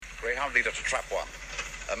Greyhound leader to trap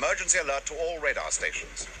 1. Emergency alert to all radar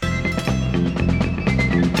stations.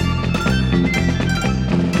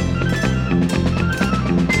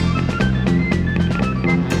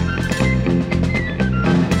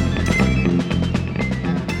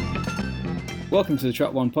 Welcome to the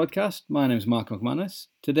Trap One podcast. My name is Mark McManus.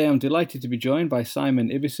 Today I'm delighted to be joined by Simon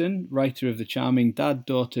Ibbison, writer of the charming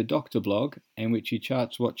Dad-Daughter Doctor blog, in which he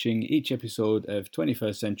charts watching each episode of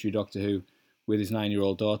 21st Century Doctor Who with his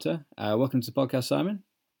 9-year-old daughter. Welcome to the podcast, Simon.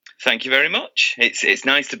 Thank you very much. It's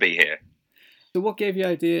nice to be here. So what gave you the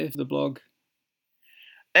idea for the blog?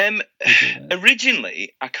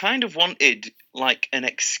 Originally, I kind of wanted like an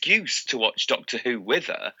excuse to watch Doctor Who with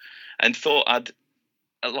her, and thought I'd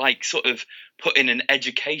like sort of put in an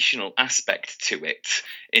educational aspect to it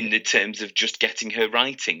in the terms of just getting her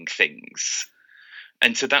writing things.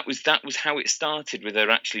 And so that was how it started, with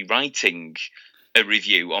her actually writing a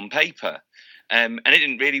review on paper. And I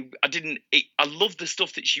loved the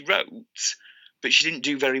stuff that she wrote, but she didn't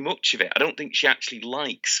do very much of it. I don't think she actually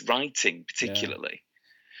likes writing particularly.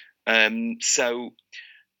 Yeah.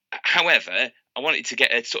 However, I wanted to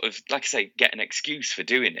get a sort of, like I say, get an excuse for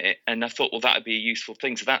doing it, and I thought, well, that would be a useful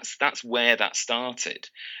thing. So that's where that started,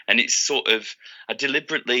 and it's sort of, I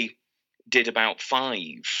deliberately did about 5,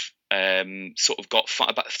 sort of got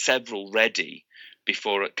about several ready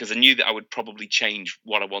before, because I knew that I would probably change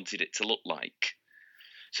what I wanted it to look like.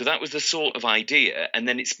 So that was the sort of idea, and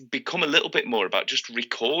then it's become a little bit more about just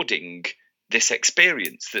recording this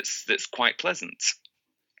experience that's quite pleasant.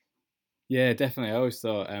 Yeah, definitely. I always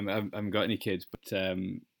thought I haven't got any kids, but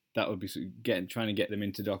that would be trying to get them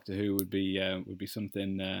into Doctor Who would be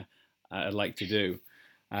something I'd like to do.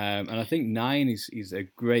 And I think 9 is a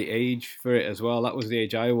great age for it as well. That was the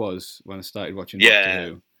age I was when I started watching Doctor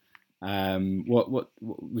Who. What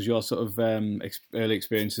was your sort of early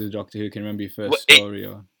experiences of Doctor Who? Can you remember your first story?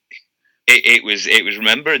 It was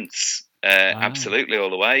Remembrance, absolutely all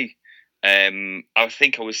the way. I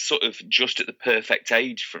think I was sort of just at the perfect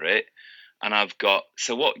age for it. And I've got,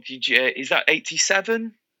 so what did you, is that 87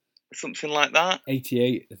 or something like that?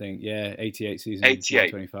 88, I think, yeah, 88 season, 88.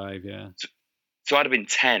 25, yeah. So I'd have been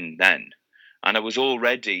 10 then, and I was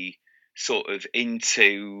already sort of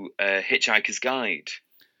into Hitchhiker's Guide.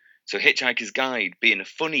 So Hitchhiker's Guide, being a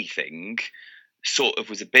funny thing, sort of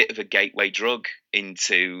was a bit of a gateway drug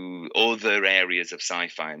into other areas of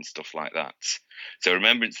sci-fi and stuff like that. So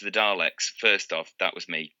Remembrance of the Daleks, first off, that was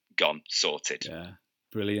me, gone, sorted. Yeah,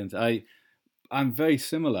 brilliant. I'm very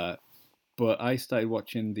similar, but I started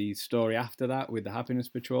watching the story after that with the Happiness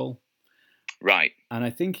Patrol. Right. And I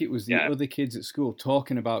think it was the other kids at school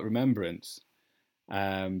talking about Remembrance,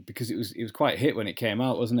 because it was quite a hit when it came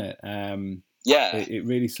out, wasn't it? It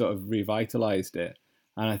really sort of revitalised it.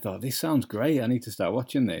 And I thought, this sounds great, I need to start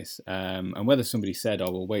watching this. And whether somebody said,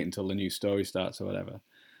 oh, we'll wait until the new story starts or whatever.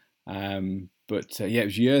 But it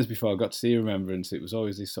was years before I got to see Remembrance. It was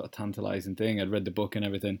always this sort of tantalising thing. I'd read the book and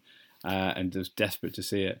everything, and was desperate to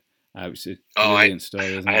see it. It's a brilliant story,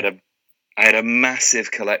 isn't it? I had a massive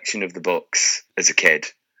collection of the books as a kid,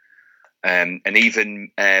 and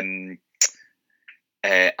even I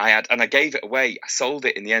gave it away. I sold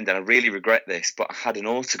it in the end, and I really regret this, but I had an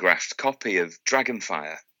autographed copy of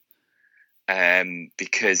Dragonfire,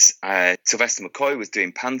 because Sylvester McCoy was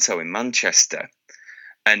doing panto in Manchester.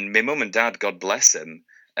 And my mum and dad, God bless them,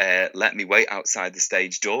 let me wait outside the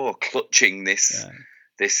stage door, clutching this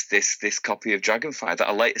copy of Dragonfire that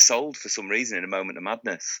I later sold for some reason in a moment of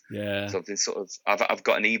madness. Yeah. So I've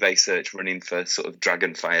got an eBay search running for sort of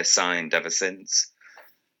Dragonfire signed ever since.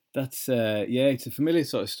 That's it's a familiar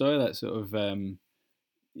sort of story. That sort of to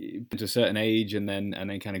a certain age and then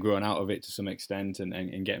kind of growing out of it to some extent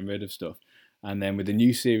and getting rid of stuff, and then with the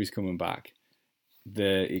new series coming back,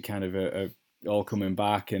 it kind of all coming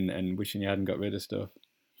back and wishing you hadn't got rid of stuff.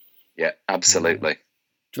 Yeah, absolutely.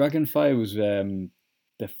 Dragonfire was the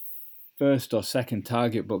first or second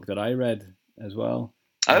Target book that I read as well.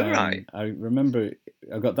 Oh, right. I remember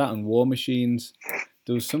I got that on War Machines.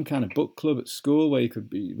 There was some kind of book club at school where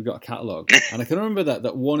we got a catalogue. And I can remember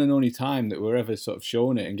that one and only time that we were ever sort of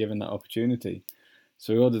shown it and given that opportunity.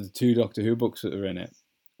 So we ordered the 2 Doctor Who books that were in it.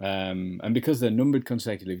 And because they're numbered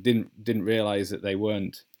consecutively, didn't realise that they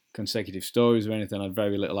weren't consecutive stories or anything. I had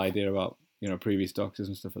very little idea about previous Doctors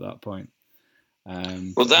and stuff at that point.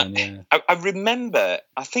 I remember,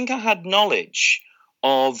 I think I had knowledge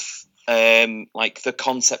of like the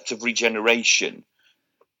concept of regeneration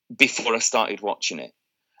before I started watching it.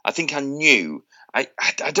 I think I knew, I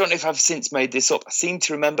don't know if I've since made this up, I seem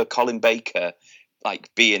to remember Colin Baker like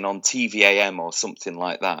being on TVAM or something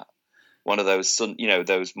like that, one of those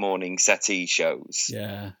those morning settee shows.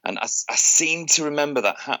 Yeah. And I seem to remember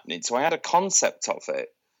that happening. So I had a concept of it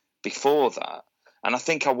before that. And I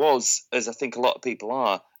think I was, as I think a lot of people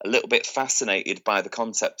are, a little bit fascinated by the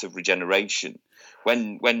concept of regeneration.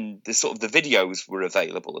 When the sort of the videos were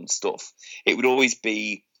available and stuff, it would always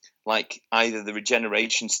be like either the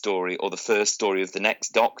regeneration story or the first story of the next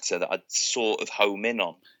Doctor that I'd sort of home in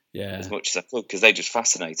on as much as I could, because they just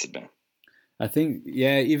fascinated me. I think,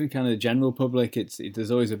 even kind of the general public,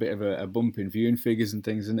 there's always a bit of a bump in viewing figures and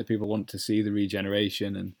things, isn't it? People want to see the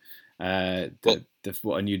regeneration and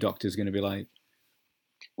what a new Doctor is going to be like.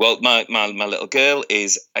 Well, my little girl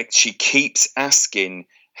she keeps asking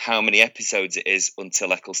how many episodes it is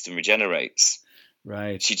until Eccleston regenerates.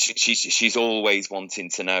 Right. She's always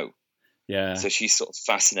wanting to know. Yeah. So she's sort of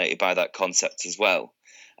fascinated by that concept as well.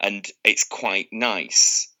 And it's quite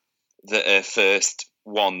nice that her first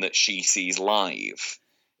one that she sees live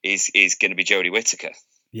is going to be Jodie Whittaker.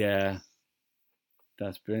 Yeah.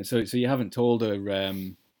 That's brilliant. So you haven't told her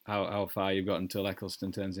how far you've got until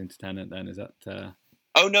Eccleston turns into Tennant then, is that...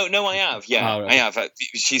 Oh, no, I have. Yeah, I have.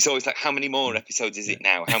 She's always like, how many more episodes is it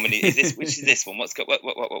now? How many is this? Which is this one? What's got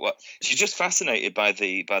what? She's just fascinated by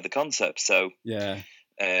the concept. So yeah.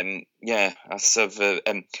 I sort of,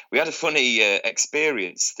 we had a funny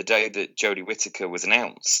experience the day that Jodie Whittaker was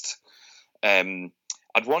announced.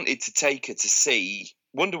 I'd wanted to take her to see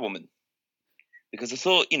Wonder Woman because I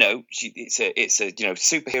thought, it's a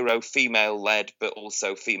superhero, female led, but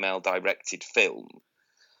also female directed film.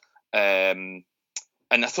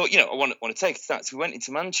 And I thought, I want to take it to that. So we went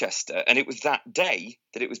into Manchester, and it was that day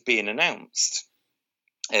that it was being announced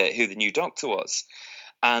who the new Doctor was.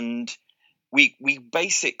 And we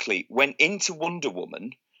basically went into Wonder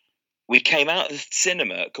Woman. We came out of the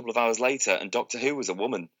cinema a couple of hours later, and Doctor Who was a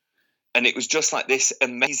woman. And it was just like this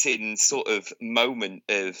amazing sort of moment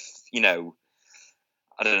of,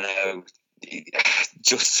 I don't know,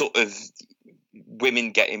 just sort of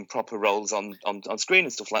women getting proper roles on screen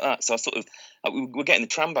and stuff like that. So I sort of, we were getting the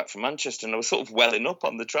tram back from Manchester, and I was sort of welling up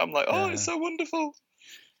on the tram, like, it's so wonderful.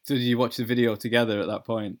 So did you watch the video together at that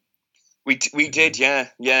point? We did, yeah.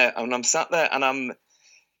 And I'm sat there, and I'm,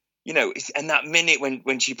 and that minute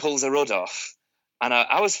when she pulls her hood off, and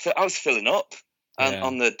I was filling up.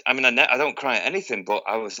 And I don't cry at anything, but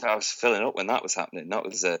I was filling up when that was happening. That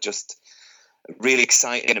was just a really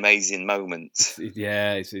exciting, amazing moment.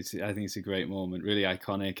 I think it's a great moment, really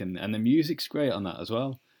iconic, and the music's great on that as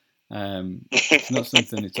well. It's not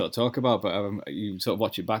something to sort of talk about, but you sort of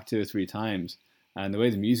watch it back 2 or 3 times, and the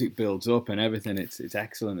way the music builds up and everything, it's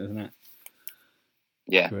excellent, isn't it?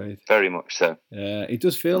 Yeah, great. Very much so. It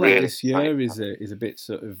does feel really like this year is a bit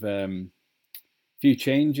sort of few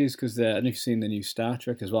changes, because I don't know if you've seen the new Star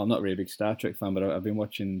Trek as well. I'm not really a big Star Trek fan, but I've been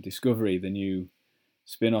watching Discovery, the new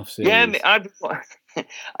spin-off series. Yeah,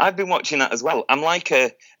 I've been watching that as well. I'm like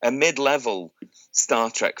a mid-level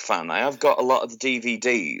Star Trek fan. I have got a lot of the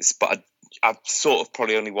DVDs, but I've sort of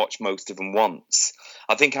probably only watched most of them once.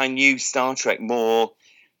 I think I knew Star Trek more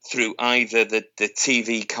through either the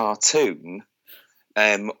TV cartoon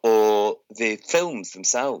or the films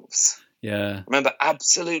themselves. Yeah. I remember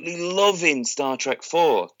absolutely loving Star Trek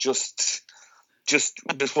 4. Just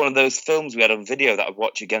one of those films we had on video that I'd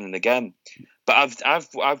watch again and again. But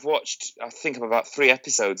I've watched, I think I'm about 3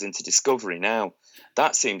 episodes into Discovery now.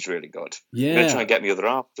 That seems really good. Yeah. I'm going to try and get me other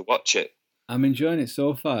half to watch it. I'm enjoying it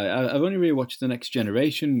so far. I've only really watched The Next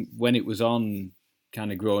Generation when it was on,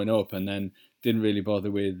 kind of growing up, and then didn't really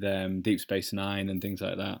bother with Deep Space Nine and things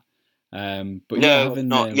like that. But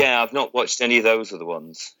I've not watched any of those other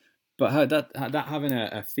ones. But that having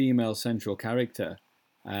a female central character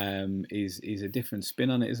is a different spin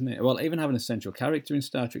on it, isn't it? Well, even having a central character in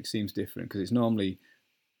Star Trek seems different, because it's normally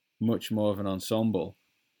much more of an ensemble.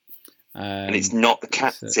 And it's not the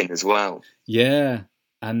captain as well. Yeah,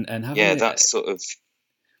 and having that's sort of.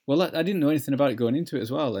 Well, I didn't know anything about it going into it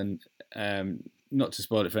as well, and not to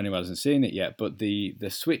spoil it for anyone who hasn't seen it yet, but the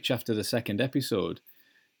switch after the second episode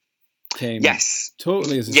came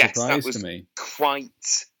totally as a surprise to me.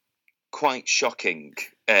 Quite shocking,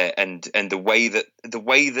 and the way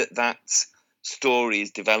that story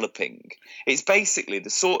is developing, it's basically the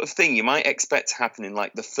sort of thing you might expect to happen in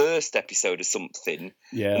like the first episode of something,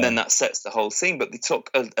 and then that sets the whole scene. But they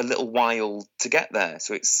took a little while to get there,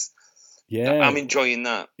 so it's I'm enjoying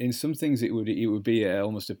that. In some things, it would be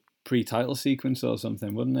almost a pre-title sequence or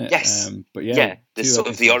something, wouldn't it? Yes, but the sort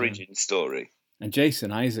of the origin story. And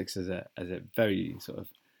Jason Isaacs as a very sort of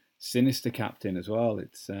sinister captain as well.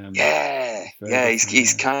 It's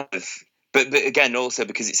he's kind of, but again, also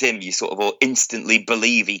because it's him, you sort of all instantly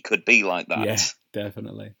believe he could be like that. Yeah,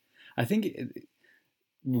 definitely. I think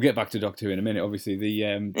we'll get back to Doctor Who in a minute. Obviously,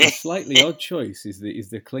 the slightly odd choice is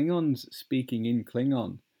the Klingons speaking in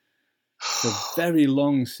Klingon. So very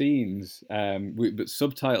long scenes, but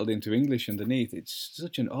subtitled into English underneath. It's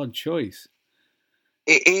such an odd choice.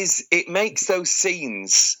 It is. It makes those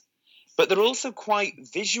scenes, but they're also quite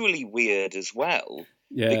visually weird as well.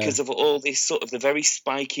 Yeah. Because of all this sort of the very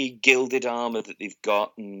spiky gilded armour that they've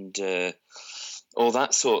got and all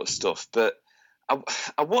that sort of stuff. But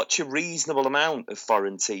I watch a reasonable amount of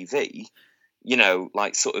foreign TV,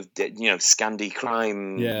 like sort of, Scandi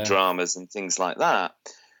crime dramas and things like that.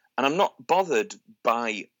 And I'm not bothered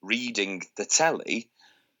by reading the telly,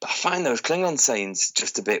 but I find those Klingon scenes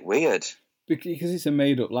just a bit weird. Because it's a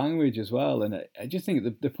made-up language as well. And I just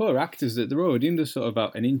think the poor actors, that they're already under sort of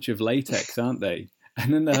about an inch of latex, aren't they?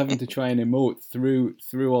 And then they're having to try and emote through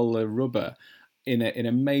all the rubber in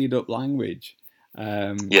a made-up language.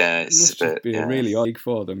 It must be really odd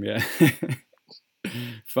for them, yeah.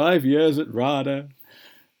 5 years at RADA.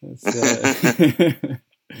 It's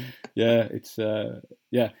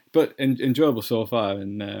but enjoyable so far.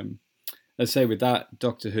 And let's say with that,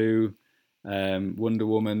 Doctor Who, Wonder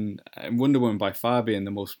Woman, and Wonder Woman by far being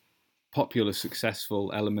the most popular,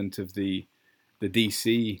 successful element of the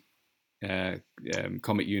DC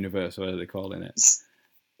comic universe, or whatever they're calling it.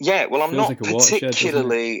 Yeah, well, I'm not like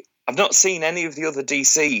particularly. I've not seen any of the other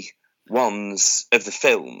DC ones of the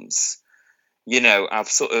films. I've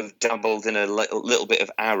sort of dabbled in a little bit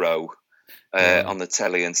of Arrow on the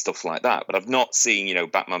telly and stuff like that, but I've not seen,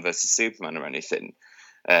 Batman versus Superman or anything.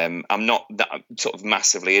 I'm not that sort of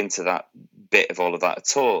massively into that bit of all of that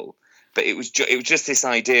at all. But it was just this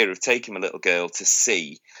idea of taking a little girl to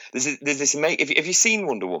see. There's this. Have you seen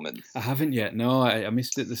Wonder Woman? I haven't yet. No, I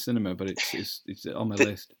missed it at the cinema, but it's on my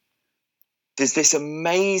list. There's this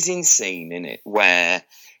amazing scene in it where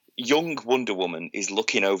young Wonder Woman is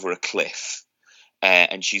looking over a cliff,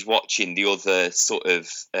 and she's watching the other sort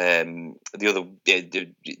of they're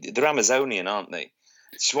Amazonian, aren't they?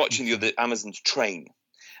 She's watching the other Amazons train,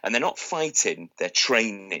 and they're not fighting; they're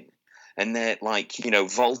training. And they're like,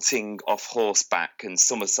 vaulting off horseback and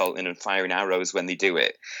somersaulting and firing arrows when they do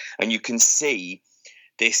it. And you can see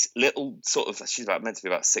this little sort of, she's meant to be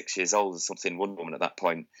about 6 years old or something, Wonder Woman at that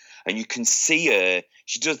point. And you can see her,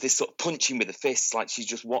 she does this sort of punching with the fists, like she's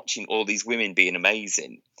just watching all these women being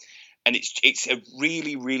amazing. And it's a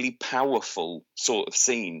really, really powerful sort of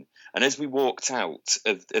scene. And as we walked out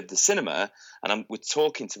of the cinema, and we're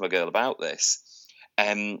talking to my girl about this,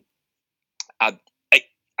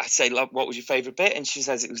 I say, what was your favourite bit? And she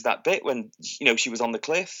says it was that bit when, she was on the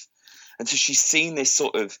cliff. And so she's seen this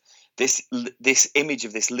sort of, this image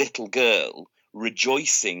of this little girl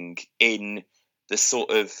rejoicing in the sort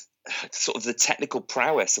of the technical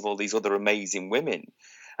prowess of all these other amazing women.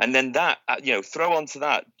 And then that, throw onto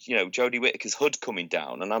that, Jodie Whittaker's hood coming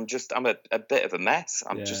down. And I'm a bit of a mess.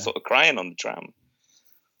 I'm just sort of crying on the tram.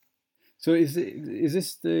 So is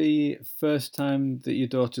this the first time that your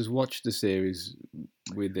daughter's watched the series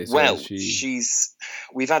with this? Well,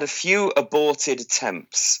 we've had a few aborted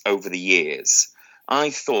attempts over the years.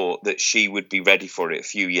 I thought that she would be ready for it a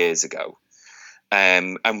few years ago.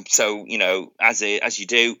 And so, as you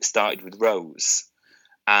do, started with Rose.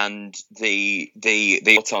 And the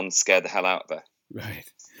Auton scared the hell out of her. Right.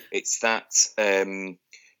 It's that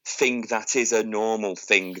thing that is a normal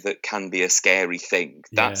thing that can be a scary thing.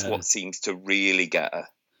 That's what seems to really get her.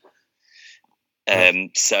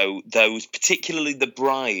 So those, particularly the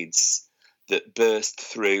brides that burst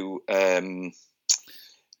through the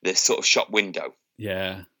sort of shop window.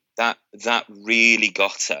 Yeah. That really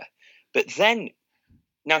got her. But then,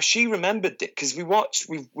 now she remembered it because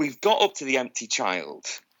we've got up to the empty child.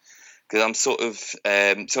 Because I'm sort of,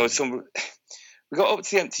 we got up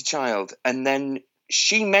to the empty child, and then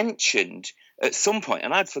she mentioned at some point,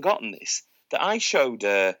 and I'd forgotten this, that I showed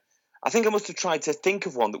her, I think I must have tried to think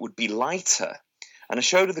of one that would be lighter, and I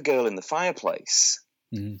showed her the girl in the fireplace.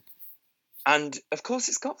 Mm-hmm. And, of course,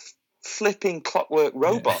 it's got flipping clockwork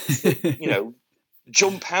robots that,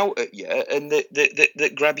 jump out at you and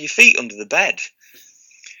that grab your feet under the bed.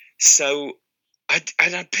 So I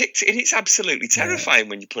picked it, and it's absolutely terrifying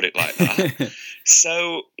when you put it like that.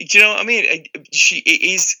 So, do you know what I mean?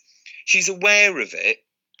 She's aware of it.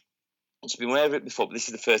 She's been aware of it before, but this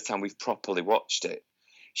is the first time we've properly watched it.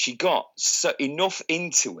 She got enough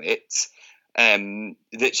into it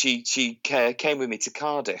that she came with me to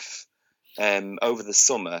Cardiff over the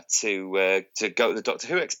summer to go to the Doctor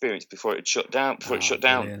Who experience before it shut down.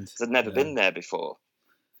 Brilliant. I'd never been there before.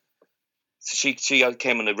 So she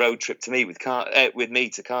came on a road trip to me with me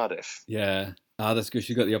to Cardiff. Yeah. That's good.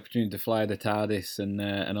 She got the opportunity to fly the TARDIS and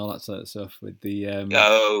all that sort of stuff with the.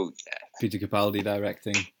 Oh yeah. Peter Capaldi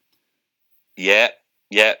directing. Yeah.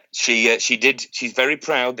 She did. She's very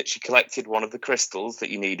proud that she collected one of the crystals that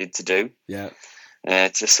you needed to do. Yeah.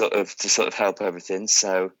 To sort of help everything.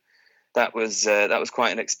 So that was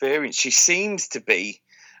quite an experience. She seems to be.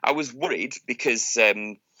 I was worried because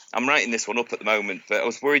I'm writing this one up at the moment, but I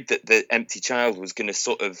was worried that the empty child was going to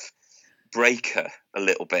sort of break her a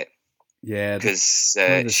little bit. Yeah, because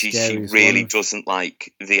she really doesn't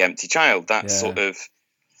like the empty child. That sort of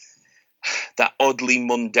that oddly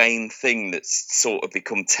mundane thing that's sort of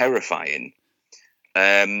become terrifying.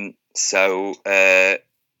 So I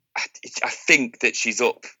think that she's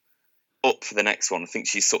up for the next one. I think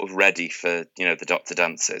she's sort of ready for the Doctor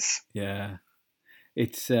dances. Yeah,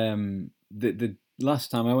 it's the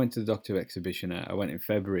last time I went to the Doctor exhibition, I went in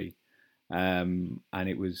February, and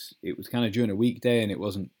it was kind of during a weekday, and it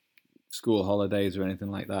wasn't school holidays or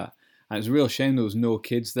anything like that. And it was a real shame there was no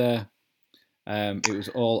kids there. It was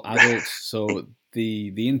all adults, so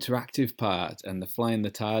the interactive part and the flying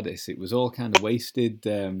the TARDIS, it was all kind of wasted,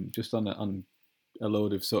 just on a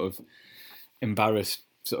load of sort of embarrassed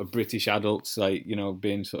sort of British adults, like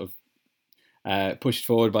being sort of pushed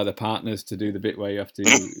forward by the partners to do the bit where you have to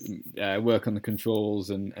work on the controls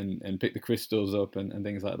and pick the crystals up and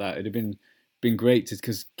things like that. It'd have been great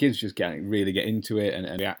because kids just really get into it and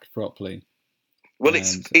react properly. Well,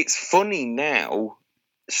 it's funny now,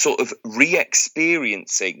 sort of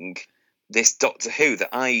re-experiencing this Doctor Who that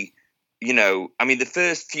I mean, the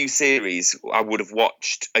first few series I would have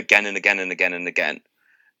watched again and again and again and again.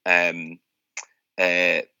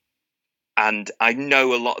 And I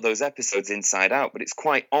know a lot of those episodes inside out, but it's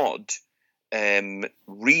quite odd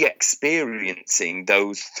re-experiencing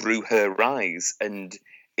those through her eyes, and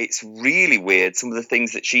it's really weird some of the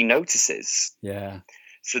things that she notices. Yeah.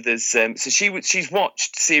 So there's she's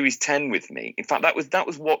watched series 10 with me. In fact, that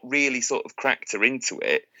was what really sort of cracked her into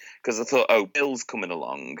it, because I thought, oh, Bill's coming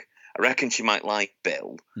along. I reckon she might like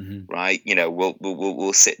Bill, right?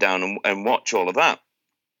 We'll sit down and watch all of that.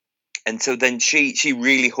 And so then she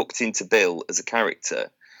really hooked into Bill as a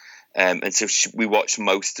character, and so we watched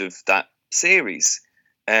most of that series.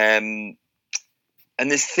 And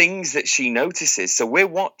there's things that she notices. So we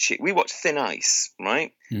watch Thin Ice,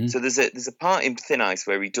 right? Mm-hmm. So there's a part in Thin Ice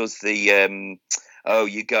where he does the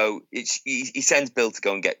he sends Bill to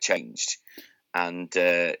go and get changed, and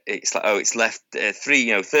it's like, it's left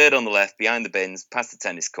third on the left behind the bins, past the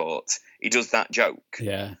tennis court. He does that joke,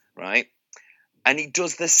 right? And he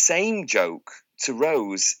does the same joke to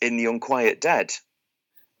Rose in The Unquiet Dead.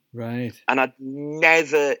 Right. And I'd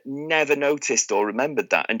never noticed or remembered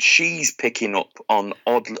that. And she's picking up on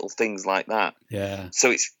odd little things like that. Yeah. So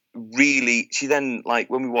it's really, she then, like,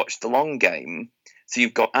 when we watched The Long Game, so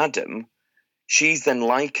you've got Adam, she's then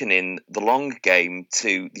likening The Long Game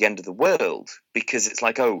to The End of the World, because it's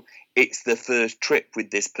like, oh, it's the first trip with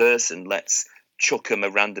this person, let's chuck them a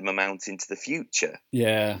random amount into the future.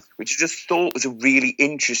 Yeah. Which I just thought was a really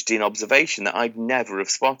interesting observation that I'd never have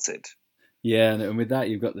spotted. Yeah, and with that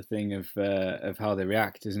you've got the thing of how they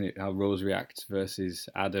react, isn't it? How Rose reacts versus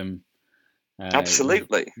Adam.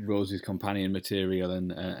 Absolutely. Rose's companion material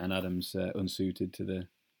and Adam's unsuited to the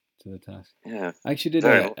task. Yeah. I actually did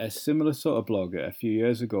a similar sort of blog a few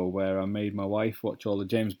years ago where I made my wife watch all the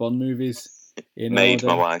James Bond movies in order.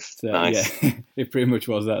 My wife. So, nice. Yeah, it pretty much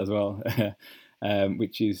was that as well.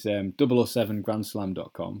 Which is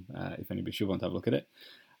 007grandslam.com, if anybody should want to have a look at it.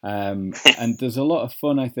 And there's a lot of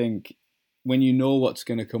fun, I think, when you know what's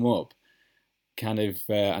going to come up, kind of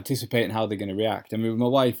anticipating how they're going to react. I mean, with my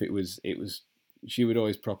wife, it was she would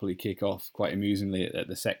always properly kick off quite amusingly at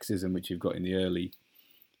the sexism which you've got in the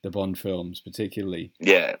Bond films, particularly.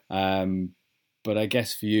 Yeah. But I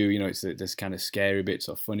guess for you, it's this kind of scary bits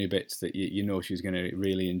or funny bits that you know she's going to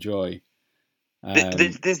really enjoy.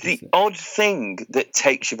 There's the odd thing that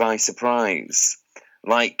takes you by surprise,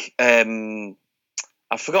 like.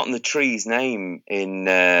 I've forgotten the tree's name in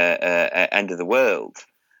End of the World,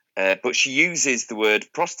 but she uses the word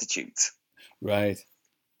prostitute. Right.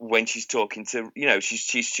 When she's talking to,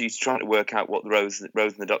 she's trying to work out what Rose and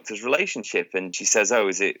the Doctor's relationship, and she says, "Oh,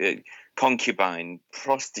 is it concubine,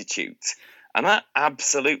 prostitute?" And that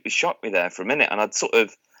absolutely shocked me there for a minute. And I'd sort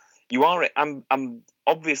of, I'm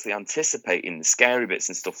obviously anticipating the scary bits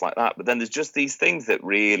and stuff like that, but then there's just these things that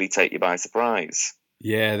really take you by surprise.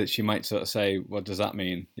 Yeah, that she might sort of say, "What does that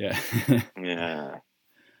mean?" Yeah. Yeah.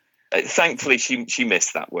 Thankfully, she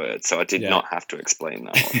missed that word, so I did not have to explain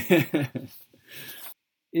that one.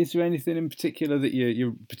 Is there anything in particular that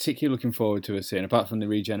you're particularly looking forward to seeing, apart from the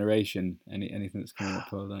regeneration? Anything that's coming up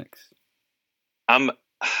for next? I'm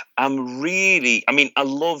really. I mean, I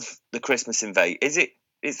love the Christmas invasion.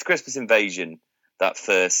 It's the Christmas invasion that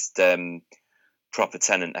first Proper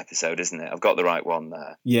Tenant episode, isn't it? I've got the right one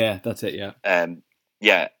there. Yeah, that's it. Yeah.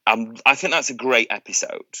 I think that's a great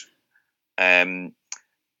episode.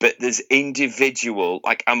 But there's individual,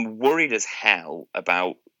 like, I'm worried as hell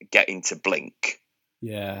about getting to Blink.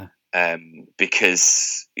 Yeah.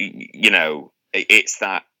 Because, you know, it's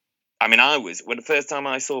that. I mean, when the first time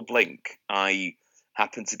I saw Blink, I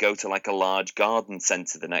happened to go to like a large garden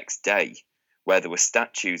centre the next day where there were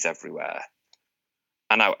statues everywhere.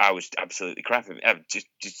 And I was absolutely crapping. I was just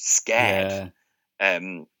scared. Yeah.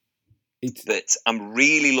 But I'm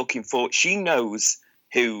really looking forward. She knows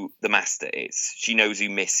who the Master is. She knows who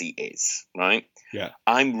Missy is, right? Yeah.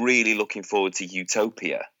 I'm really looking forward to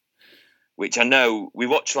Utopia, which I know we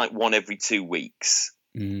watch like one every 2 weeks.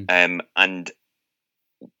 And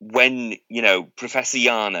when, you know, Professor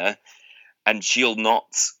Yana, and she'll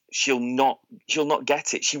not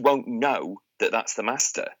get it. She won't know that that's the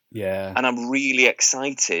Master. Yeah. And I'm really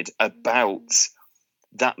excited about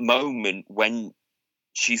that moment when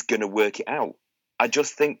she's going to work it out. I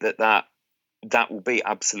just think that will be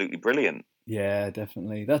absolutely brilliant. Yeah,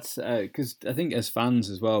 definitely. That's because I think as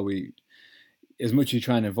fans as well, as much as you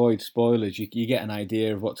try and avoid spoilers, you get an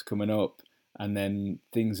idea of what's coming up, and then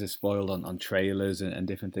things are spoiled on trailers and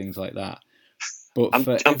different things like that. But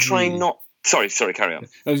I'm trying not. Sorry, carry on.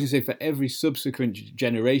 I was going to say, for every subsequent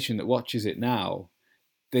generation that watches it now,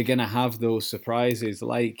 they're going to have those surprises,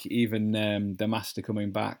 like even the Master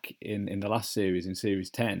coming back in the last series, in Series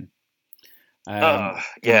 10.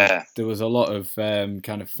 Yeah. There was a lot of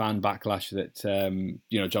kind of fan backlash that,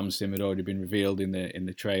 you know, John Sim had already been revealed in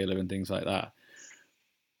the trailer and things like that.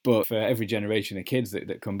 But for every generation of kids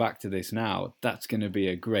that come back to this now, that's going to be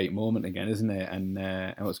a great moment again, isn't it? And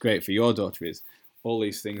what's great for your daughter is all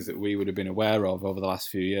these things that we would have been aware of over the last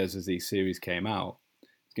few years as these series came out.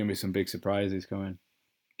 There's going to be some big surprises coming.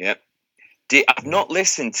 Yep. I've not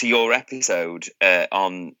listened to your episode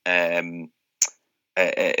on when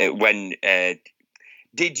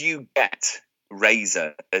did you get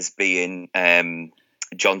Razor as being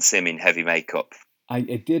John Sim in heavy makeup? I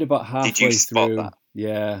did about halfway did you spot through. That?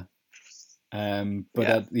 Yeah.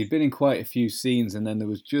 But he'd been in quite a few scenes, and then there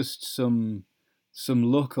was just some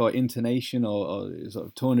look or intonation or sort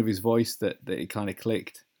of tone of his voice that it kind of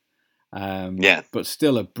clicked. But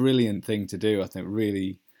still a brilliant thing to do, I think.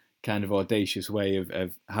 Really kind of audacious way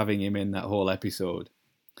of having him in that whole episode,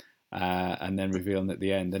 and then revealing at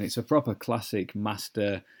the end. And it's a proper classic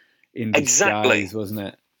Master in disguise, wasn't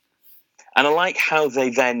it? And I like how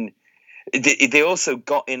they also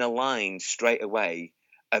got in a line straight away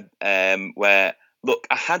where, look,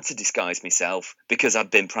 I had to disguise myself because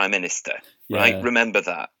I've been Prime Minister, right? Yeah. Remember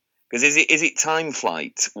that. Because is it Time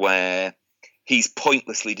Flight where he's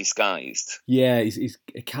pointlessly disguised? Yeah, he's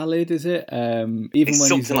Khalid, is it? Even it's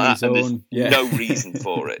when he's on like his own, no reason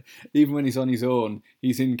for it. Even when he's on his own,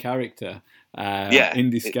 he's in character, in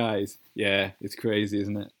disguise. It's crazy,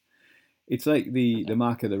 isn't it? It's like the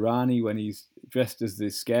Mark of the Rani when he's dressed as the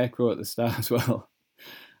Scarecrow at the start as well.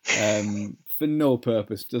 For no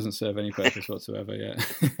purpose, doesn't serve any purpose whatsoever.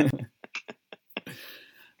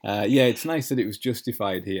 It's nice that it was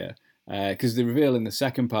justified here, because they reveal in the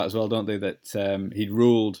second part as well, don't they, that he'd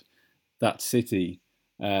ruled that city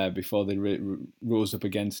before they rose up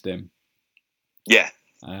against him. Yeah.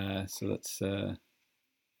 So that's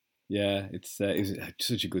it's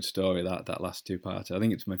such a good story, that last two-parter. I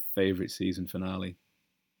think it's my favourite season finale.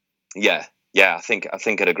 Yeah, I think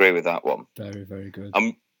I'd agree with that one. Very, very good.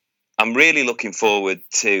 I'm really looking forward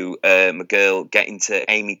to my girl getting to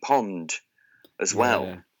Amy Pond as well.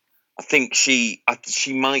 Yeah. I think she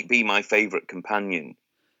might be my favourite companion.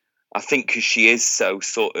 I think because she is so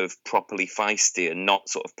sort of properly feisty and not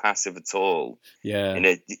sort of passive at all.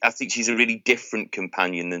 Yeah. I think she's a really different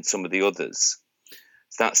companion than some of the others.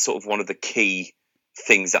 So that's sort of one of the key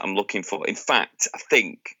things that I'm looking for. In fact, I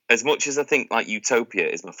think, as much as I think like Utopia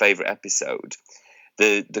is my favourite episode,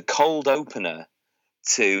 the cold opener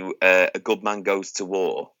to A Good Man Goes to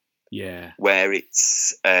War, where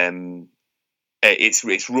it's Rory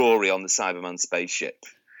on the Cyberman spaceship,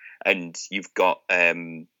 and you've got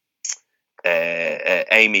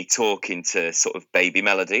Amy talking to sort of Baby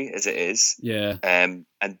Melody as it is. And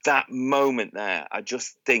that moment there, I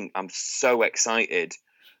just think I'm so excited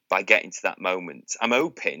by getting to that moment. I'm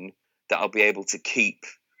hoping that I'll be able to keep,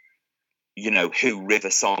 who River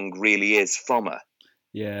Song really is from her.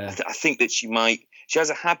 Yeah. I think that she has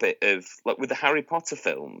a habit of, like with the Harry Potter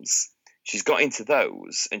films, she's got into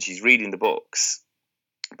those and she's reading the books,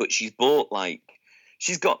 but she's got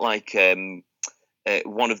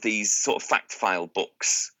one of these sort of fact file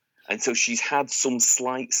books. And so she's had some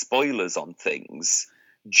slight spoilers on things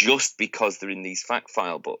just because they're in these fact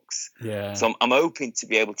file books. Yeah. So I'm hoping to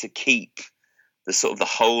be able to keep the sort of the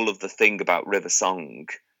whole of the thing about River Song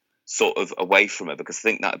sort of away from her, because I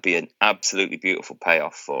think that'd be an absolutely beautiful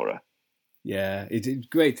payoff for her. Yeah, it's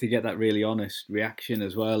great to get that really honest reaction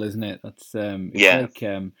as well, isn't it? That's Yeah. like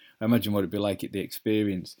I imagine what it'd be like at the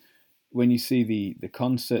experience when you see the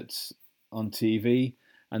concerts on TV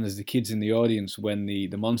and there's the kids in the audience when the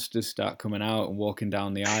monsters start coming out and walking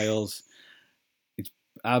down the aisles. It's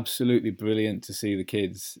absolutely brilliant to see the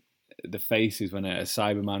kids, the faces when a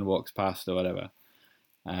Cyberman walks past or whatever.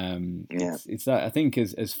 It's that I think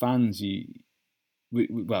as fans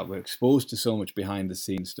we're exposed to so much behind the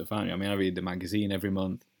scenes stuff, aren't you? I mean, I read the magazine every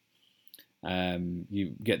month.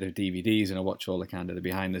 You get the DVDs and I watch all the kind of the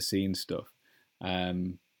behind the scenes stuff.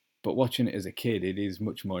 But watching it as a kid, it is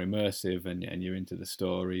much more immersive, and you're into the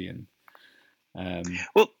story. And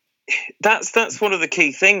well, that's one of the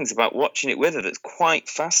key things about watching it with her that's quite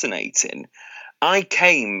fascinating. I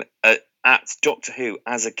came at Doctor Who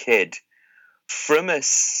as a kid from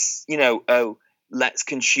let's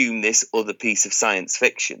consume this other piece of science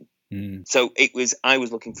fiction. So I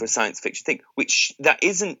was looking for a science fiction thing, which that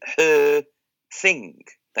isn't her thing.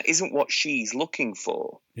 That isn't what she's looking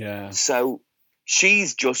for. Yeah. So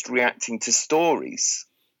she's just reacting to stories.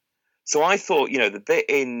 So I thought, the bit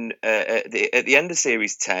in at the end of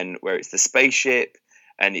series 10 where it's the spaceship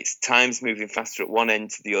and it's time's moving faster at one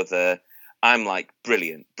end to the other, I'm like,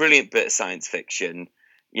 brilliant bit of science fiction.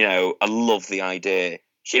 I love the idea.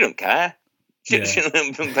 She don't care. She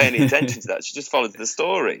doesn't pay any attention to that. She just follows the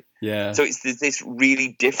story. Yeah. So it's this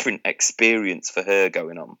really different experience for her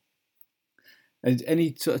going on. And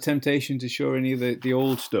any sort of temptation to show any of the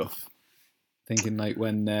old stuff? Thinking like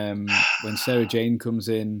when Sarah Jane comes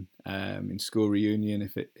in School Reunion,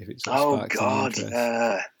 if it sort of sparks any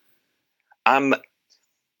interest. I'm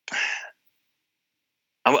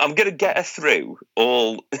going to get her through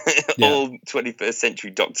all 21st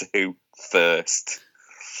century Doctor Who first.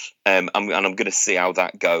 I'm going to see how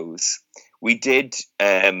that goes. We did,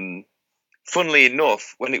 funnily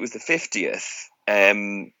enough, when it was the 50th,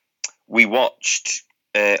 we watched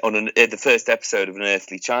the first episode of An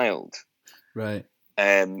Earthly Child. Right.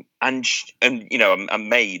 I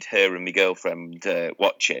made her and my girlfriend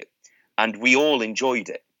watch it, and we all enjoyed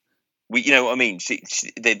it. You know what I mean?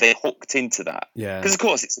 They hooked into that. Yeah. Because of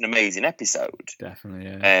course it's an amazing episode. Definitely.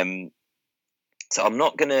 Yeah. So I'm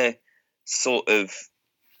not gonna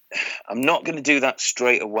do that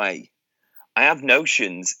straight away. I have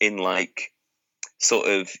notions in when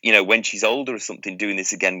she's older or something, doing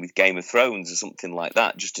this again with Game of Thrones or something like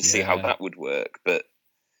that, just to see how that would work. But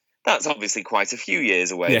that's obviously quite a few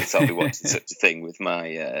years away. Yeah. I'll be watching such a thing with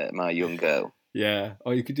my my young girl. Yeah.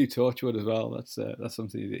 Or you could do Torchwood as well. That's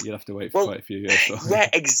something that you'll have to wait for quite a few years for. Yeah,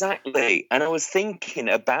 exactly. And I was thinking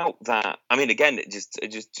about that. I mean, again,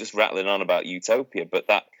 just rattling on about Utopia, but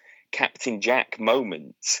that Captain Jack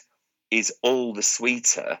moment is all the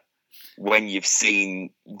sweeter when you've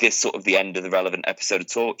seen this sort of the end of the relevant episode of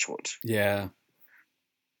Torchwood. Yeah.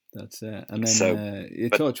 That's it. And then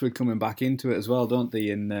Torchwood coming back into it as well, don't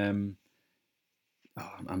they? And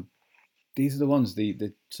these are the ones,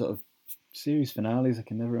 the sort of series finales I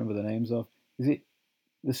can never remember the names of. Is it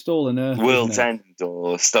The Stolen Earth? World's End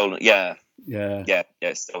or Stolen? Yeah,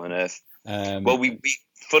 Stolen Earth. Well, we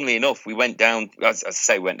funnily enough, we went down, as I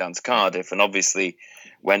say, to Cardiff, and obviously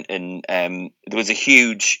went and there was a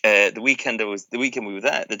huge the weekend we were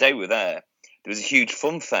there, the day we were there was a huge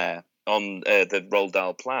fun fair on the Roald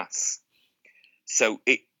Dahl Place. So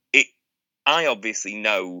I obviously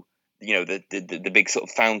know the big sort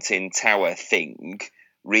of fountain tower thing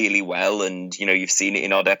really well, and you've seen it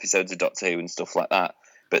in odd episodes of Doctor Who and stuff like that.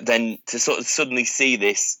 But then to sort of suddenly see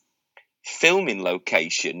this filming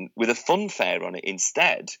location with a fun fair on it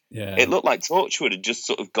instead, it looked like Torchwood had just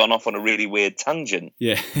sort of gone off on a really weird tangent.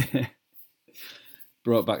 Yeah.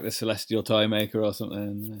 Brought back the Celestial Toy Maker or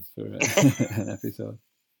something for an episode.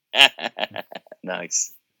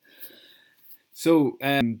 Nice. So,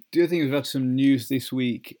 do you think we've had some news this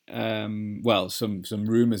week? Well, some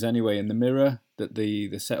rumours anyway in the Mirror that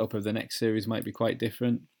the setup of the next series might be quite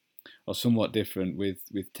different, or somewhat different, with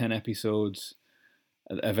 10 episodes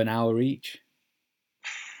of an hour each.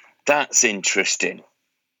 That's interesting.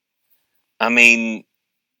 I mean,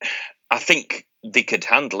 I think they could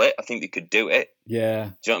handle it. I think they could do it. Yeah.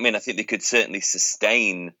 Do you know what I mean? I think they could certainly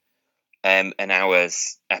sustain an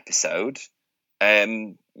hour's episode.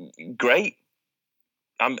 Great.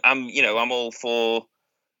 I'm all for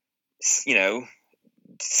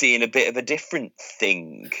seeing a bit of a different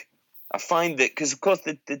thing. I find that because of course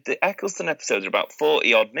the Eccleston episodes are about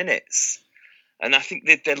 40 odd minutes, and I think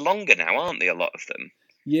they're longer now, aren't they? A lot of them.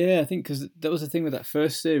 Yeah, I think because that was the thing with that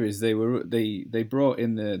first series. They brought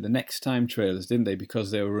in the next time trailers, didn't they?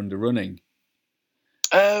 Because they were underrunning.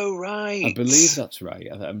 Oh right. I believe that's right.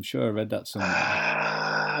 I'm sure I read that somewhere.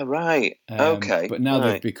 Ah, right. Okay. But now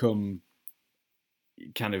they've become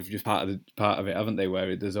kind of just part of it, haven't they?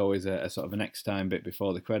 Where there's always a sort of a next time bit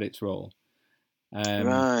before the credits roll.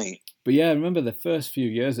 Right. But yeah, I remember the first few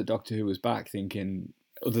years that Doctor Who was back, thinking,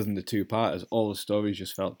 other than the two-parters, all the stories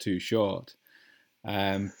just felt too short.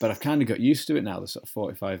 But I've kind of got used to it now, the sort of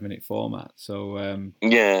 45-minute format. So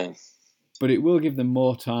yeah. But it will give them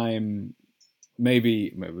more time.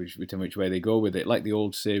 Maybe which way they go with it. Like the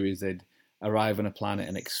old series, they'd arrive on a planet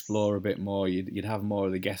and explore a bit more. You'd have more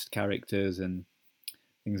of the guest characters and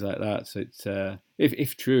things like that. So it's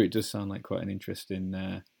if true, it does sound like quite an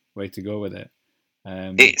interesting way to go with it.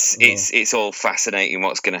 It's all fascinating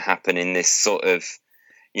what's going to happen in this sort of,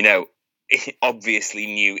 obviously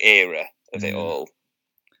new era of it all.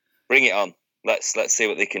 Bring it on. Let's see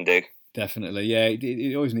what they can do. Definitely, yeah.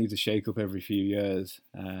 It always needs a shake up every few years.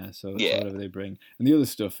 So whatever they bring, and the other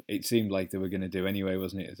stuff, it seemed like they were going to do anyway,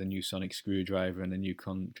 wasn't it? As a new sonic screwdriver and a new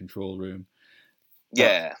control room.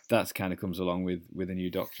 That's kind of comes along with a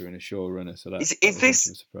new Doctor and a showrunner. So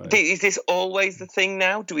is this always the thing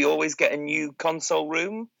now? Do we always get a new console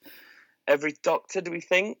room every Doctor? Do we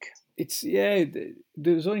think? There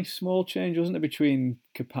was only small change, wasn't there, between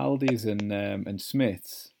Capaldi's and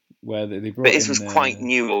Smith's, where they brought. But this was quite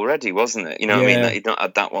new already, wasn't it? What I mean? That you'd not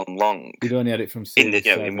had that one long. You'd only had it from series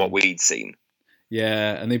in what we'd seen.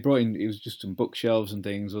 Yeah, and they brought in. It was just some bookshelves and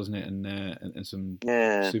things, wasn't it? And some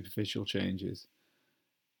superficial changes.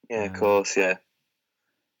 Yeah, of course. Yeah,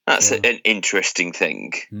 that's an interesting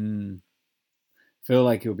thing. Feel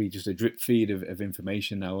like it'll be just a drip feed of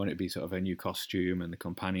information now. Won't it be sort of a new costume and the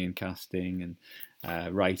companion casting and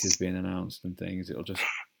writers being announced and things? It'll just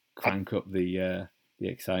crank up the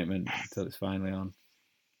excitement until it's finally on.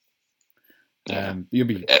 You'll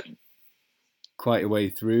be quite a way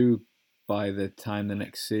through by the time the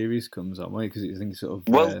next series comes on, won't you? Because I think sort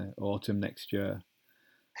of autumn next year.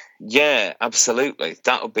 Yeah, absolutely.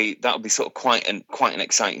 That'll be sort of quite an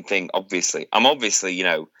exciting thing. Obviously, I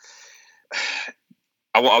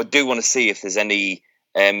do want to see if there's any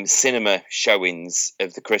cinema showings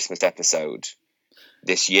of the Christmas episode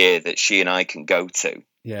this year that she and I can go to.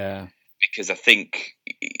 Yeah. Because I think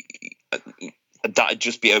that'd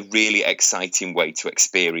just be a really exciting way to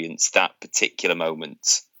experience that particular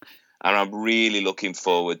moment. And I'm really looking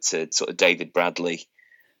forward to sort of David Bradley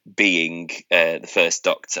being the first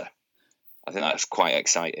Doctor. I think that's quite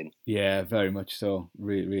exciting. Yeah, very much so.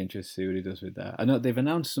 Really interested to see what he does with that. I know they've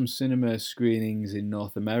announced some cinema screenings in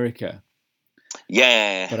North America.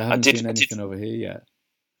 Yeah. But I haven't seen anything over here yet.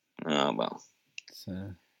 Oh, well.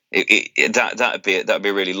 So... That'd be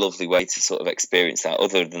a really lovely way to sort of experience that.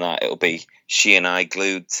 Other than that, it'll be she and I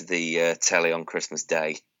glued to the telly on Christmas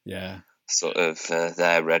Day. Yeah, sort of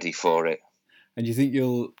there, ready for it. And do you think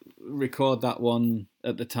you'll record that one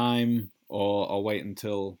at the time, or wait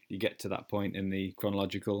until you get to that point in the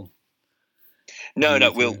chronological? No.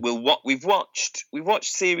 We've watched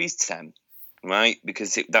series 10, right?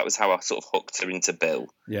 Because that was how I sort of hooked her into Bill.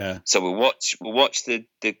 Yeah. So we'll watch the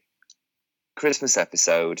Christmas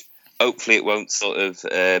episode. Hopefully it won't sort of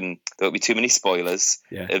there won't be too many spoilers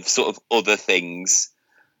of sort of other things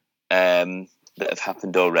that have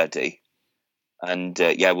happened already, and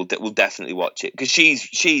we'll definitely watch it because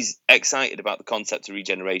she's excited about the concept of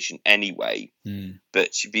regeneration anyway,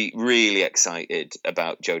 but she'd be really excited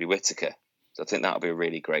about Jodie Whittaker, so I think that'll be a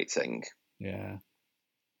really great thing. Yeah,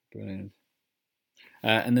 brilliant.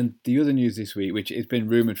 And then the other news this week, which has been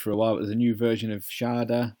rumoured for a while, there's a new version of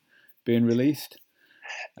Shada being released.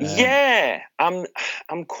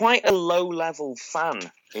 I'm quite a low-level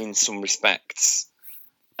fan in some respects,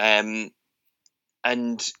 and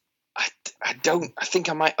I think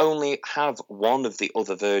I might only have one of the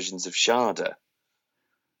other versions of Shada,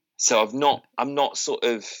 so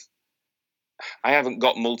I haven't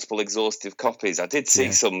got multiple exhaustive copies. I did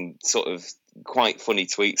see some sort of quite funny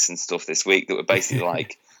tweets and stuff this week that were basically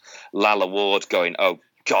like Lalla Ward going, "Oh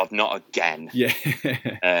God, not again." Yeah.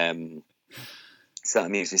 So that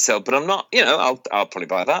amused me. But I'm not, I'll probably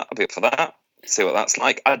buy that. I'll be up for that. See what that's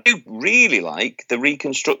like. I do really like the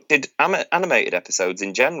reconstructed animated episodes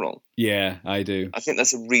in general. Yeah, I do. I think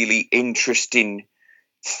that's a really interesting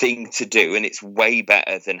thing to do, and it's way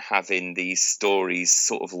better than having these stories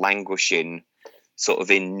sort of languishing sort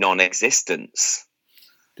of in non-existence.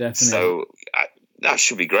 Definitely. So that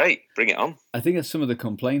should be great. Bring it on. I think that some of the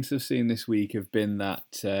complaints I've seen this week have been that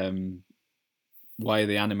why are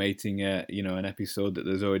they animating an episode that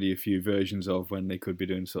there's already a few versions of when they could be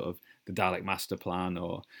doing sort of the Dalek Master Plan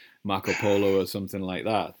or Marco Polo or something like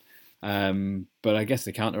that. But I guess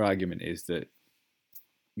the counter argument is that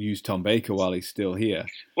use Tom Baker while he's still here.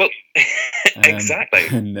 Well, exactly.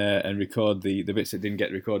 And record the bits that didn't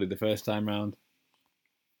get recorded the first time round.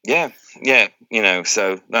 Yeah.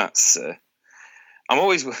 So that's. I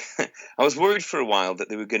was worried for a while that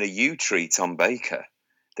they were going to U-tree Tom Baker,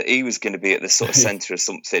 that he was going to be at the sort of centre of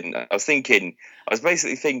something. I was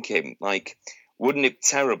basically thinking, like, wouldn't it be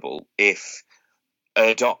terrible if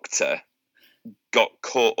a Doctor got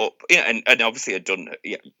caught up? Yeah, and obviously had done.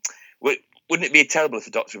 Yeah, wouldn't it be terrible if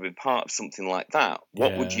a Doctor had been part of something like that?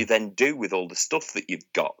 What would you then do with all the stuff that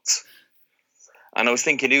you've got? And I was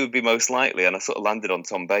thinking who would be most likely, and I sort of landed on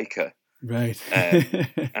Tom Baker. Right.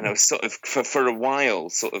 And I was sort of, for a while,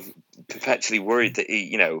 sort of perpetually worried that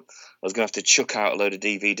he, I was going to have to chuck out a load of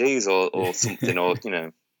DVDs or something, or,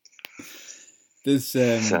 There's,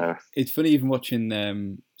 it's funny even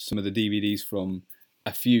watching some of the DVDs from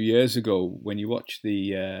a few years ago when you watch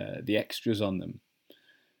the extras on them.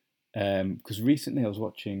 Because recently I was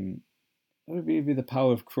watching, maybe The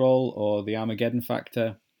Power of Kroll or The Armageddon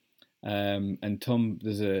Factor. And Tom,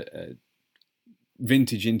 there's a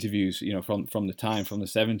vintage interviews, from the time, from the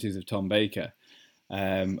 70s of Tom Baker.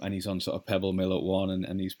 And he's on sort of Pebble Mill at 1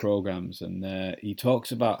 and these programs. And he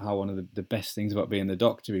talks about how one of the best things about being the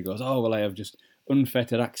Doctor, he goes, I have just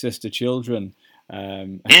unfettered access to children.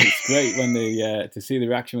 And it's great when they, to see the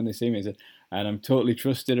reaction when they see me. He said, and I'm totally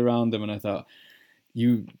trusted around them. And I thought,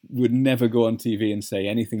 you would never go on TV and say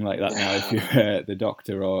anything like that now if you're the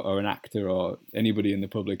Doctor or an actor or anybody in the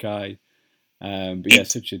public eye. But yeah,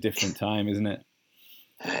 such a different time, isn't it?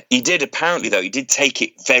 He did, apparently, though, he did take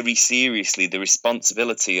it very seriously, the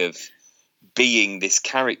responsibility of being this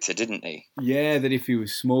character, didn't he? Yeah, that if he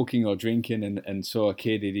was smoking or drinking and saw a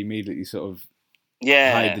kid, he'd immediately sort of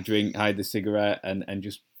hide the drink, hide the cigarette, and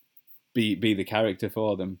just be the character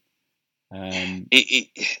for them.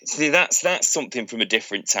 See, that's something from a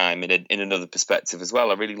different time in another perspective as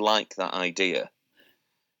well. I really like that idea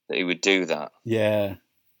that he would do that. Yeah,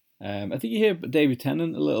 I think you hear David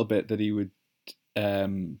Tennant a little bit that he would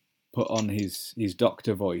put on his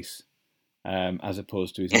Doctor voice as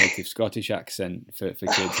opposed to his native Scottish accent for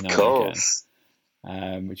kids now and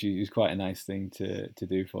again, which is quite a nice thing to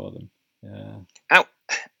do for them. Yeah.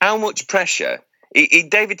 How much pressure?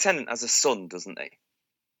 David Tennant has a son, doesn't he?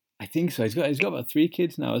 I think so. He's got about 3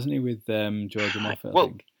 kids now, hasn't he, with Georgia Moffat? I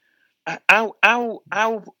think.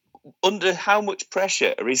 How under how much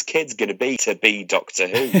pressure are his kids going to be Doctor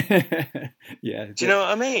Who? Yeah. Do you know what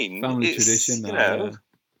I mean? Family tradition, that,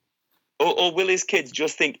 or will his kids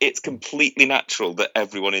just think it's completely natural that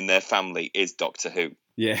everyone in their family is Doctor Who?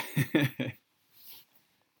 Yeah.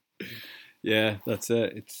 Yeah, that's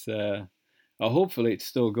it. It's hopefully it's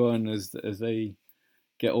still going as they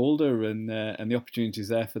get older and the opportunity's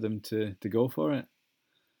there for them to go for it.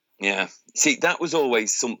 Yeah. See, that was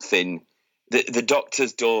always something. The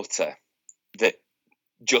Doctor's daughter that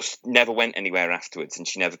just never went anywhere afterwards and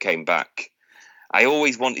she never came back. I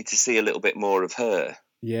always wanted to see a little bit more of her.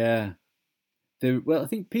 Yeah. I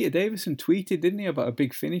think Peter Davison tweeted, didn't he, about a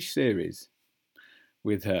Big Finish series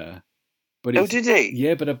with her. But did he?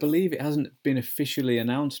 Yeah, but I believe it hasn't been officially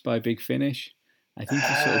announced by Big Finish. I think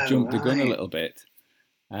he sort of jumped the gun a little bit.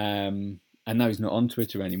 And now he's not on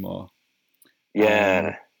Twitter anymore.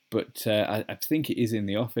 Yeah. But I think it is in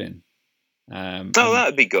the offing. That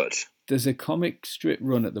would be good. There's a comic strip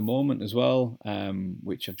run at the moment as well,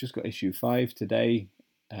 which I've just got issue 5 today,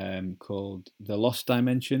 called The Lost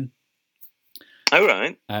Dimension. Oh,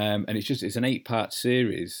 right. And it's an 8-part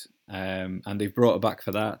series, and they've brought her back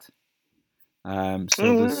for that.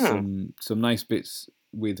 There's some nice bits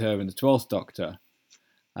with her and the 12th Doctor,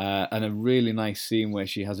 and a really nice scene where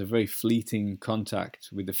she has a very fleeting contact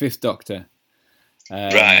with the 5th Doctor.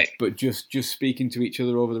 Right. But just speaking to each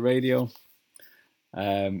other over the radio.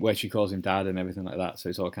 Where she calls him Dad and everything like that, so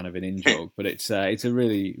it's all kind of an in-joke. But it's a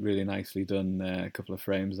really, really nicely done couple of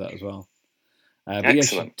frames that as well. But yeah,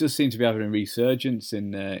 she does seem to be having a resurgence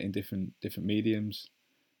in different all mediums.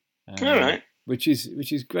 right. Which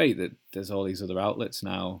is great that there's all these other outlets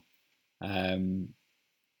now. The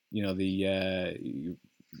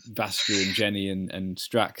Vastra and Jenny and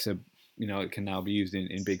Strax are, it can now be used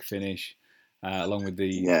in Big Finish, along with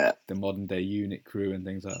the modern day unit crew and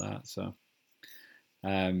things like that. So.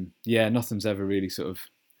 Nothing's ever really sort of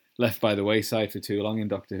left by the wayside for too long in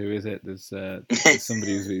Doctor Who, is it? There's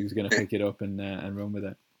somebody who's going to pick it up and run with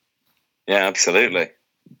it. Yeah, absolutely.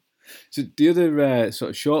 So the other sort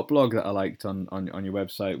of short blog that I liked on your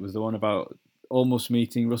website was the one about almost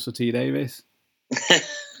meeting Russell T Davies.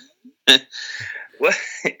 Well,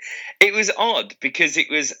 it was odd because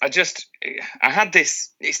I had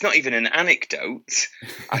this, it's not even an anecdote.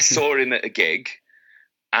 I saw him at a gig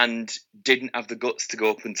and didn't have the guts to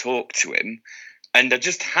go up and talk to him. And I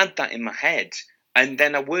just had that in my head. And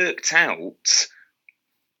then I worked out,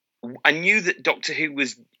 I knew that Doctor Who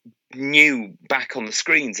was new back on the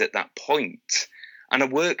screens at that point. And I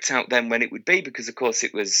worked out then when it would be, because of course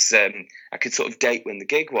it was, I could sort of date when the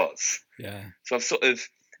gig was. Yeah. So I've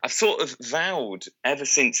sort of vowed ever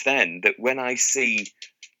since then that when I see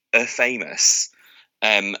a famous,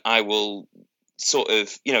 I will sort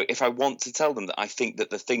of, if I want to tell them that I think that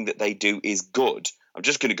the thing that they do is good, I'm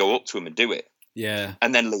just going to go up to them and do it. Yeah.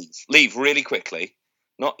 And then leave really quickly,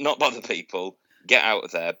 not bother people, get out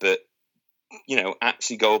of there, but,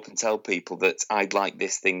 actually go up and tell people that I'd like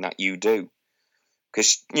this thing that you do.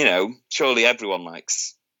 Because, surely everyone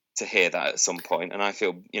likes to hear that at some point, and I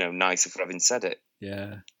feel, nicer for having said it.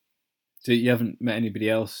 Yeah. So you haven't met anybody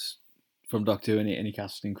else from Doctor Who, any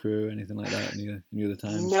casting crew or anything like that any other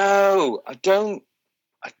times? No, I don't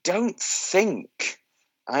think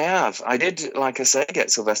I have. I did, like I said,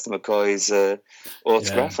 get Sylvester McCoy's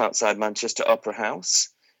autograph outside Manchester Opera House.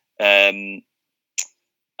 And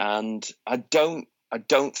I don't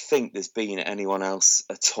think there's been anyone else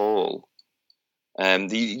at all.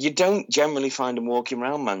 You don't generally find them walking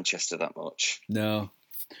around Manchester that much. No.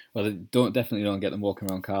 Well, definitely don't get them walking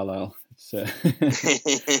around Carlisle.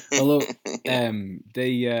 Although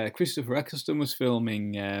Christopher Eccleston was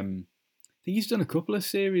filming, I think he's done a couple of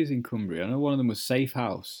series in Cumbria. I know one of them was Safe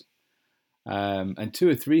House, and 2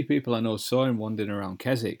 or 3 people I know saw him wandering around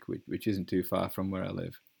Keswick, which isn't too far from where I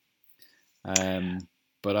live.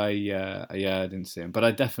 But I didn't see him. But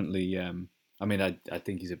I definitely, I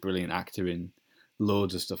think he's a brilliant actor in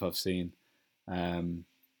loads of stuff I've seen.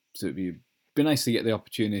 So it'd be nice to get the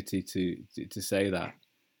opportunity to say that.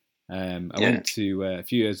 I went to a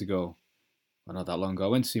few years ago, well, not that long ago. I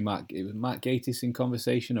went to see Matt Gatiss in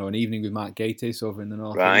Conversation, or an evening with Matt Gatiss over in the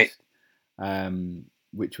North East,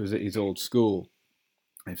 which was at his old school.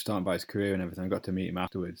 I've started by his career and everything. I got to meet him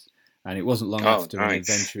afterwards, and it wasn't long after An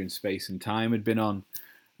Adventure in Space and Time had been on.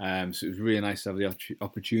 So it was really nice to have the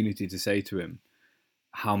opportunity to say to him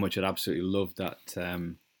how much I'd absolutely loved that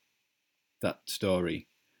story.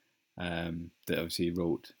 That obviously he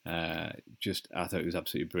wrote. I thought it was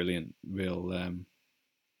absolutely brilliant.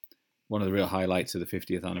 One of the real highlights of the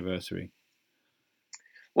 50th anniversary.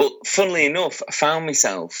 Well, funnily enough, I found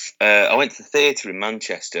myself. I went to the theatre in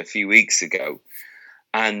Manchester a few weeks ago,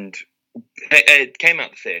 and it came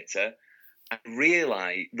out the theatre. I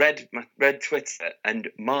read Twitter, and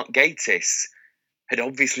Mark Gatiss had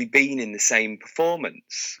obviously been in the same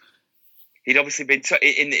performance. He'd obviously been not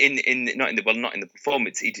in the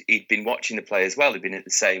performance. He'd been watching the play as well. He'd been at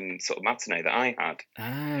the same sort of matinee that I had.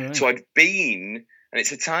 Right. So I'd been, and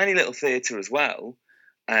it's a tiny little theatre as well.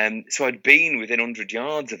 So I'd been within 100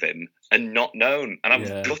 yards of him and not known, and I was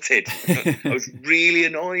gutted. I was really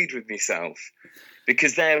annoyed with myself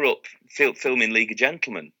because they're up filming League of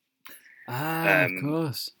Gentlemen. Of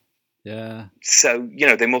course. Yeah. So,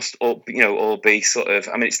 they must all be sort of,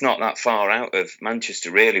 it's not that far out of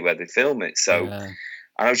Manchester really where they film it. So and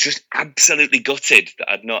I was just absolutely gutted that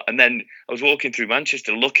I'd not. And then I was walking through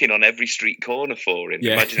Manchester looking on every street corner for him.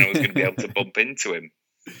 Yeah. Imagine I was going to be able to bump into him.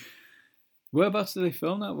 Whereabouts do they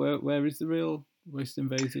film that? Where is the real West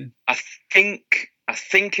Invasion? I think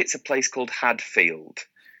it's a place called Hadfield.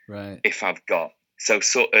 Right. If I've got. So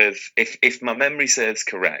sort of, if my memory serves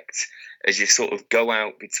correct, as you sort of go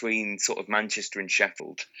out between sort of Manchester and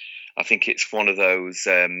Sheffield, I think it's one of those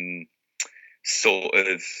sort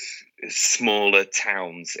of smaller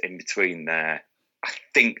towns in between there. I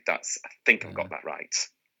think I've got that right.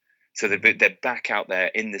 So they're back out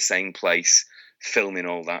there in the same place, filming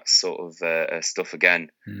all that sort of stuff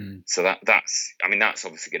again. So that's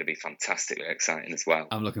obviously going to be fantastically exciting as well.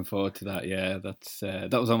 I'm looking forward to that. Yeah,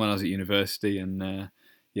 that was on when I was at university, and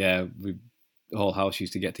the whole house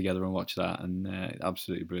used to get together and watch that, and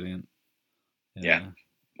absolutely brilliant. Yeah,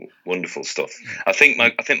 wonderful stuff. I think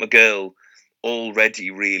my girl already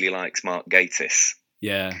really likes Mark Gatiss.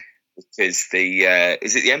 Yeah, because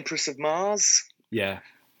is it the Empress of Mars? Yeah.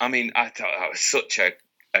 I thought that was such a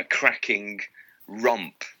cracking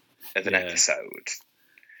romp of an episode.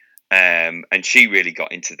 And she really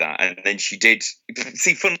got into that. And then she did.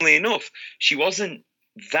 See, funnily enough, she wasn't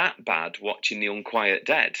that bad watching The Unquiet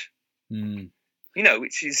Dead.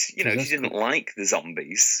 Which is, she didn't like the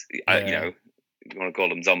zombies. You want to call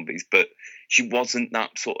them zombies, but she wasn't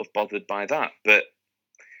that sort of bothered by that. But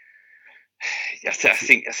I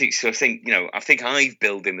think so. I think I've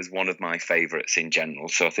billed him as one of my favourites in general.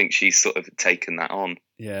 So I think she's sort of taken that on.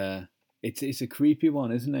 Yeah, it's a creepy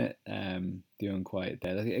one, isn't it? The Unquiet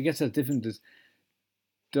Dead. I guess that's different.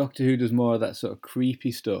 Doctor Who does more of that sort of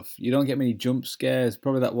creepy stuff. You don't get many jump scares.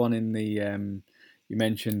 Probably that one in the you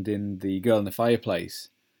mentioned in the Girl in the Fireplace.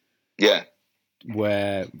 Yeah,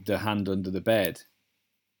 where the hand under the bed.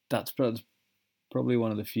 That's probably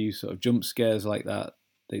one of the few sort of jump scares like that.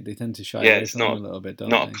 They tend to shy away from them a little bit, don't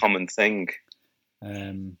they? Not a common thing.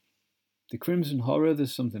 The Crimson Horror,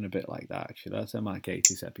 there's something a bit like that, actually. That's a Matt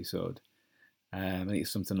Gatiss episode. I think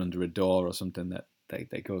it's something under a door or something that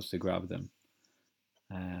goes to grab them.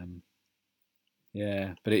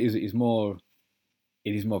 Yeah, but it is more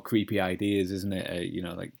creepy ideas, isn't it?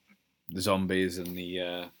 Like the zombies and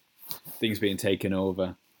the things being taken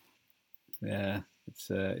over. Yeah, it's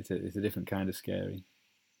a different kind of scary.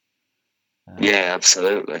 Yeah,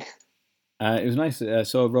 absolutely. It was nice. I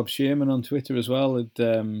saw Rob Shearman on Twitter as well. Had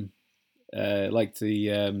liked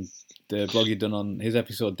the blog he'd done on his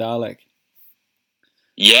episode Dalek.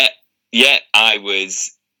 Yeah, I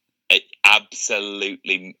was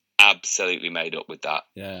absolutely made up with that.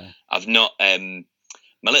 Yeah, I've not. My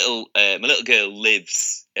little girl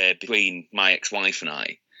lives between my ex-wife and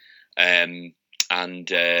I, and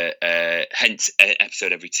hence an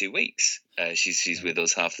episode every 2 weeks. She's with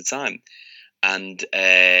us half the time. And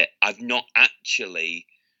I've not actually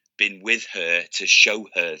been with her to show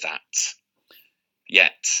her that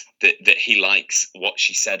yet, that he likes what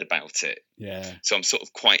she said about it. Yeah. So I'm sort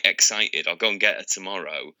of quite excited. I'll go and get her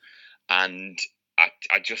tomorrow. And I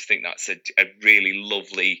just think that's a really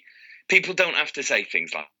lovely... People don't have to say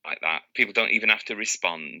things like that. People don't even have to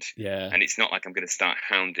respond. Yeah. And it's not like I'm going to start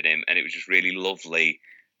hounding him. And it was just really lovely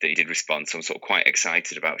that he did respond. So I'm sort of quite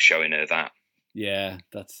excited about showing her that. Yeah,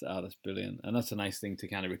 that's brilliant, and that's a nice thing to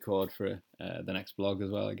kind of record for the next blog as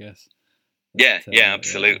well, I guess. Yeah,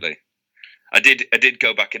 absolutely. Yeah. I did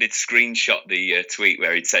go back. I did screenshot the tweet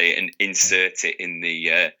where he'd say it and insert it in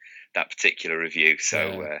the that particular review.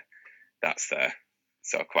 So that's there.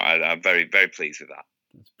 So I'm very, very pleased with that.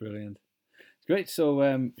 That's brilliant. It's great. So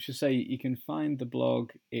I should say you can find the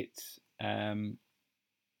blog. It's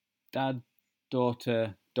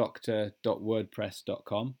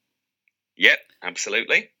daddaughter.wordpress.com. Yep,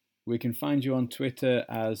 absolutely. We can find you on Twitter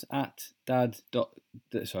as @daddaughter,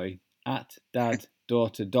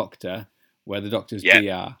 where the doctor's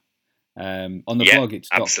DR. On the blog, it's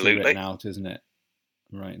Doctor written out, isn't it?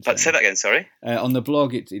 Right. Say that again. Sorry. On the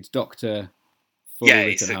blog, it's Doctor.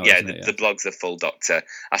 The blog's a full Doctor.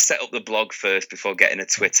 I set up the blog first before getting a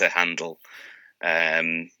Twitter handle.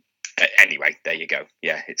 Anyway, there you go.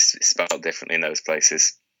 Yeah, it's spelled differently in those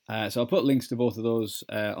places. So I'll put links to both of those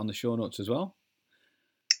on the show notes as well.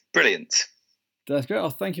 Brilliant. That's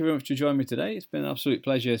great. Thank you very much for joining me today. It's been an absolute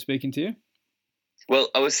pleasure speaking to you. Well,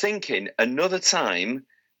 I was thinking another time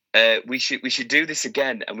we should do this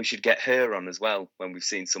again, and we should get her on as well when we've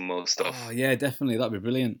seen some more stuff. Oh yeah, definitely. That'd be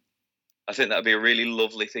brilliant. I think that'd be a really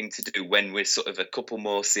lovely thing to do when we're sort of a couple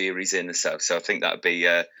more series in or so. So I think that'd be.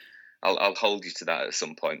 I'll hold you to that at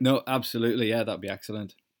some point. No, absolutely. Yeah, that'd be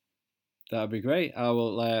excellent. That'd be great. I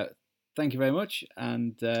will thank you very much.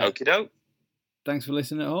 And okie doke. Thanks for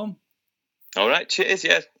listening at home. All right. Cheers.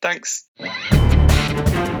 Yeah. Thanks.